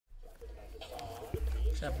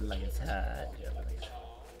Drop it like it's hot.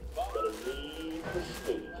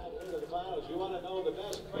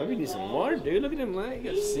 Maybe need some water, dude. Look at him, man.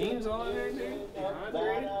 You got seams all in there, dude.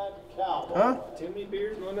 Dehydrated. Huh? Too many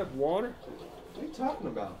beers, not enough water. What are you talking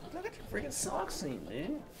about? Look at your freaking sock seam,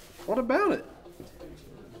 dude. What about it?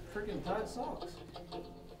 Freaking tight socks.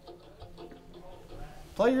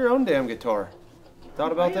 Play your own damn guitar.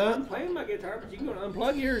 Thought about that? I'm playing my guitar, but you can go to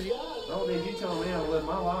unplug yours. Oh, dude, you telling me how to live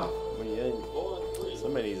my life. Well, yeah.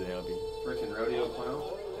 Somebody needs to help you. Freaking rodeo clown.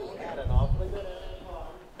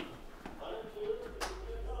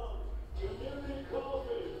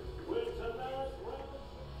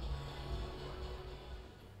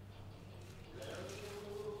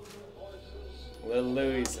 Little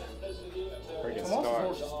Louisa. Freaking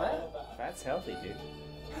star. Fat. Fat's healthy, dude.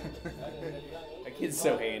 That kid's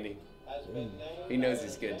so handy. He knows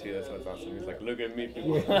he's good too. That's what's awesome. He's like, look at me.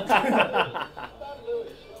 Look at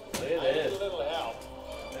this.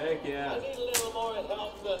 Heck yeah.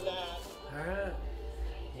 Alright.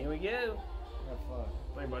 Here we go. Have fun.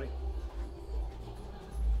 Hey, buddy.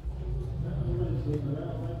 I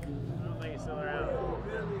don't think he's still around.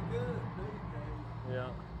 Really good these days. Yeah.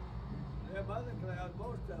 Them other clouds,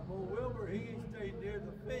 most of them, old Wilbur, he stayed near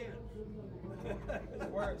the fence.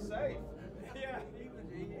 Where it's safe. Yeah,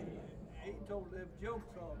 he told them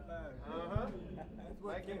jokes all the time. That's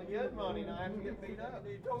what Making the good money, not have to get beat up.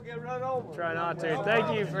 He don't get run over. Try not to.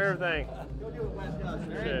 Thank you for everything. Go do it myself.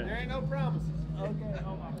 There ain't no promises. Okay.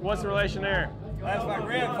 What's the relation there? That's my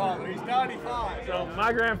grandfather. He's 95. So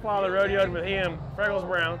my grandfather rodeoed with him, Freckles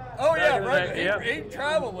Brown. Oh yeah, back in the right. day. Yep. He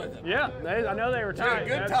traveled with him. Yeah, I know they were tight.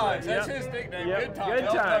 Good Absolutely. times. That's Yep. his nickname. Yep. Good times. Good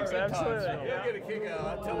Help out times. good Absolutely. Times. He'll get a kick out.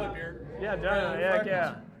 I'll tell him here. Yeah, done. Heck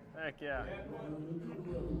yeah. Heck yeah.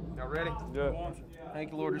 Y'all ready? Do it.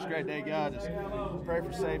 Thank you, Lord. It's a great day, God. Just pray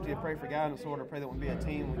for safety. I pray for guidance, Lord. I pray that we'll be a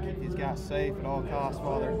team. We keep these guys safe at all costs,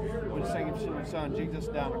 Father. We just thank you for your Son, Jesus,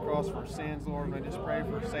 down the cross for our sins, Lord. And we just pray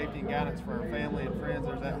for safety and guidance for our family and friends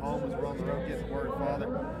that are at home as we're on the road getting the word, Father.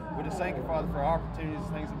 We just thank you, Father, for our opportunities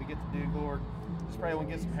and things that we get to do, Lord. Just pray we'll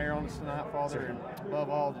get some hair on us tonight, Father. And above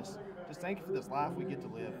all, just thank you for this life we get to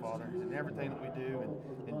live, Father, and everything that we do. And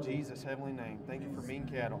in Jesus' heavenly name, thank you for mean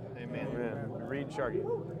cattle. Amen. Amen. Reed Sharkey.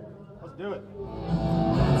 Let's do it.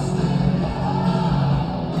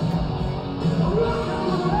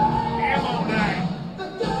 Ammo night.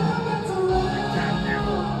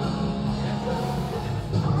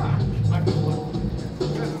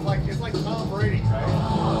 It's like Tom Brady, right?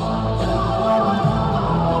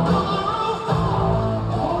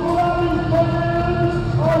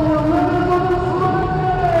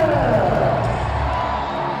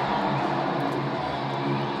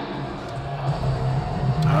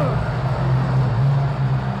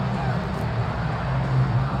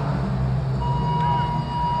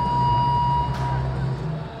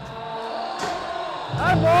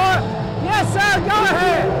 Hi, boy. Yes, sir. Go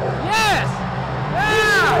ahead. Yes.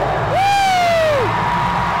 Yeah. Woo!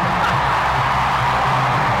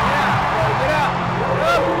 Yeah. Get out.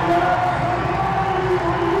 Up.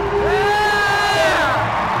 Yeah.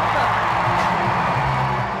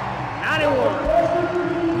 91.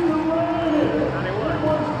 91.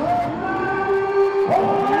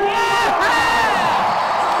 Yeah.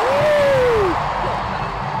 Woo!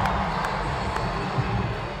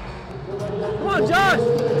 Come on, Josh.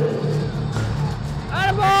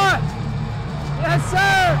 Attaboy. Yes,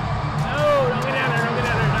 sir. No, don't get down there. Don't get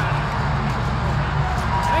down there. No.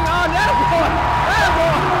 Hang on, attaboy.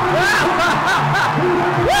 Attaboy.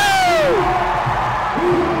 Woo!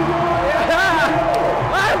 Yeah.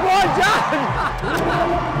 Attaboy, Josh.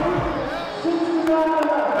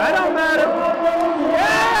 That don't matter.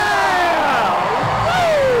 Yeah. Woo!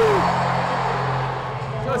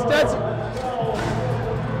 So Stetson.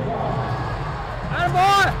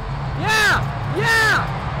 Attaboy! Yeah! Yeah!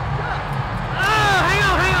 Oh, hang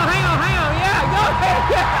on. Yeah, go ahead!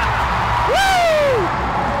 Yeah! Woo!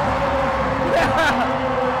 Yeah!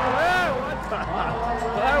 Yeah, what the?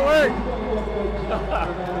 That worked!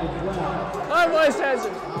 Our voice has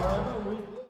it.